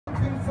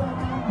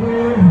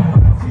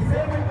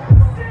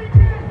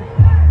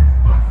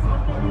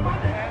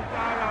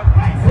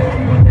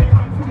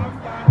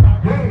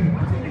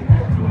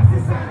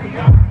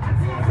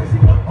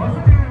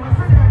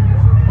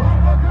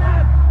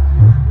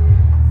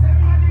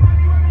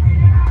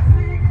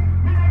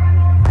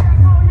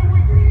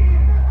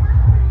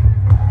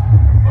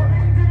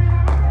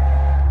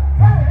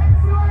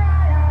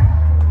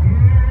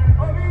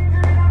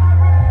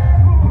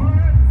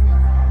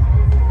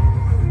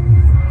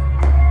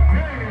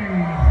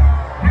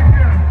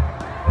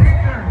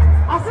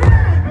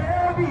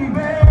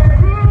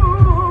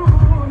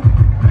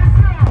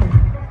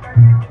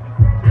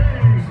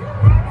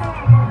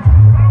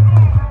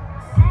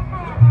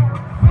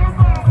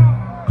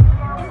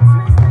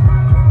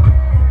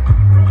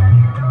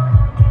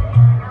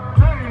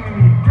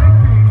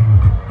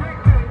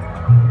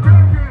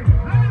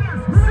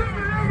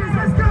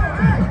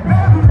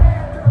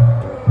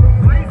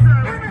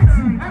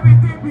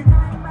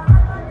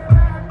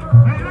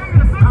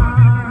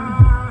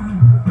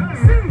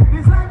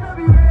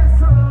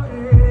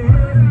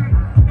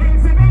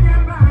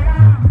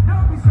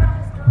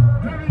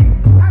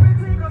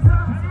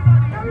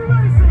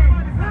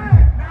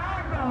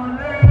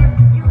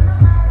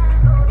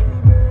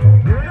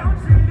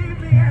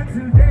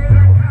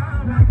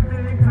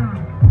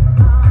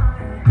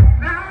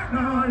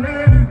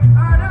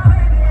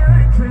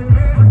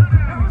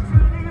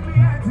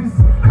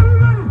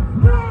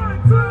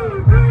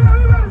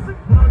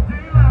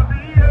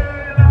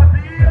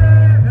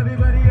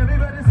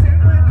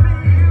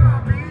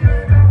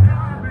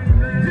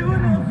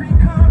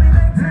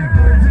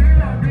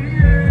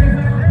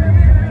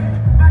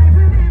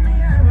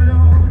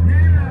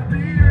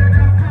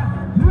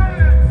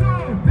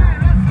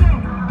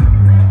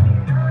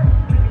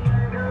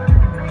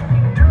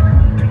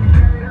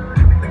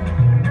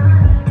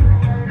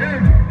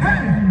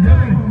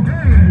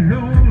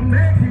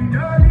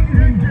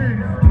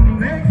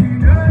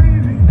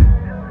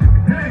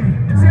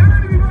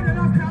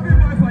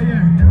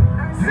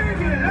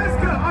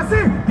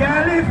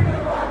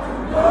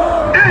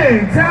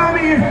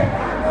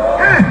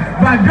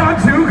but don't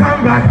you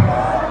come back.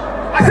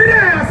 I sit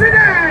there,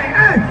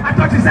 hey, I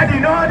thought you said you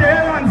know the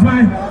ones,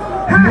 man.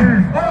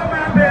 Hey, oh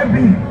my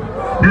baby,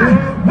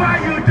 why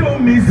you do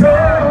me so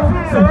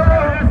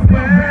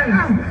well?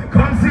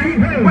 Come see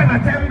when I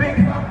tell me,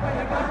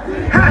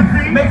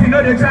 make you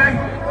know the try.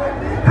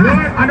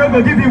 I don't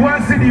go give you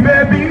one city,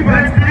 baby,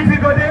 but if you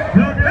go there,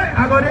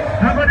 I got it,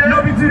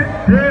 no be today.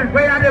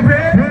 Where are they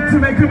pray to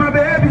make you my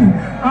baby?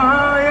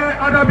 Oh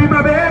yeah, I'll be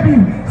my baby.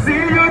 See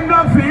you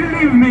not feel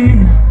leave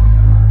me.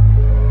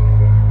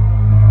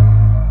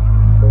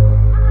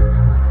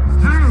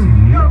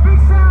 Yo, big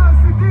sounds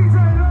to DJ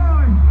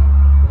Lloyd.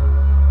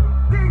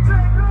 DJ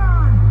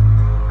Lloyd,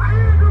 are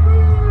you in the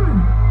mood?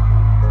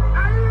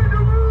 Are you in the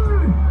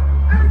mood?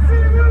 And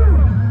see you.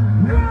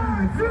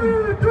 1,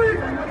 2, 3.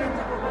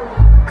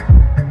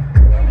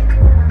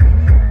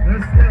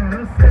 Let's go.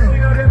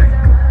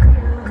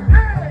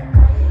 Hey!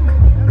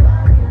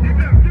 Give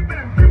them.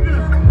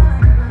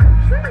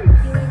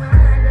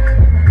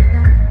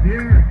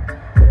 Yeah.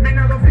 Me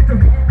not go fit to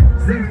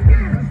sing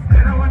again.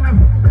 And I wanna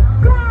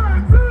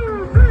 1, 2,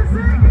 3,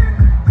 sing it.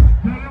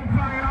 Now I'm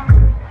fire.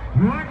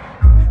 What?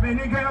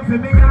 Many girls for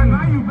me, I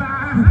buy you by.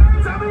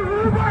 Tell me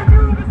who bought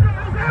you.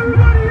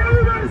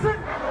 Everybody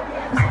sing.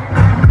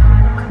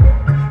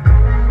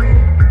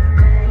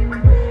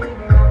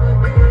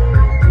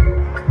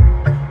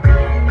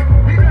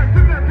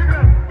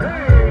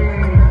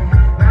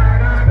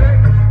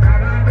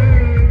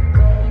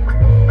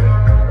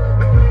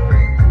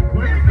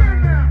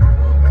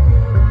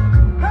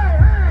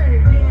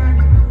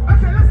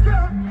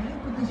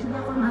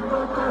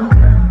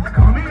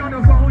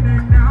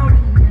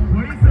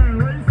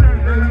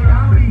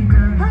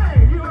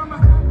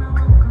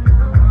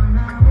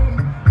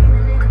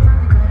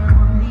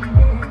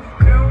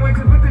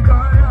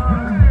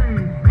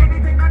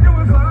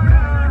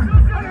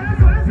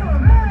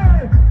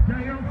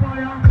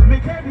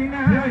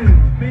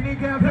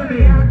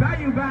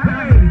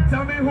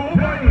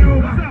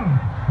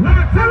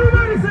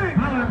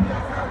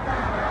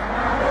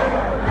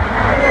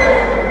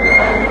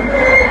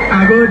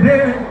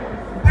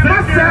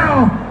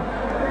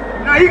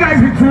 Now you guys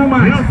be too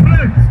much. Yo,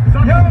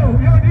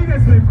 DJ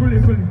Slim, cool.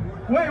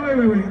 Wait.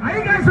 Are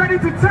you guys ready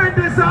to turn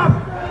this up?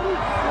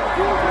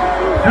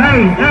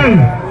 Hey,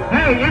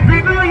 if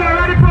you know you're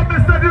ready for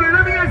Mr. Drew,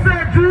 let me guys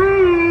say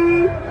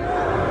Drew.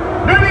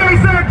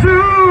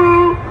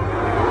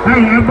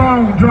 Hey,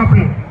 everyone, drop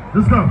it.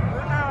 Let's go.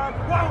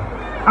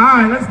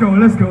 Alright, let's go.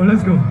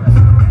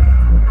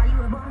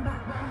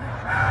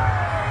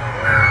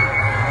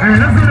 Hey,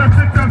 let's do that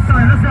TikTok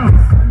side, let's go.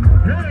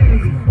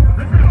 Hey,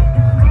 let's go.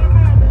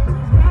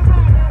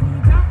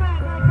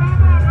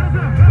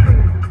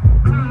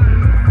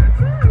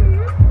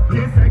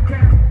 Yes, I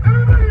can.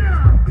 Everybody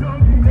now.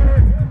 Don't be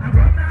late. I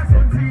got nice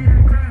on tea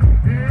and crap.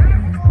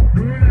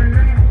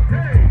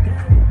 Hey,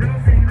 don't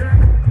see that.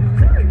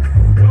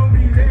 Don't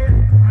be late.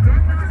 I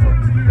got nice on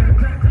tea and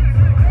crap.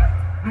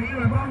 Are you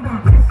a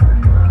bomb?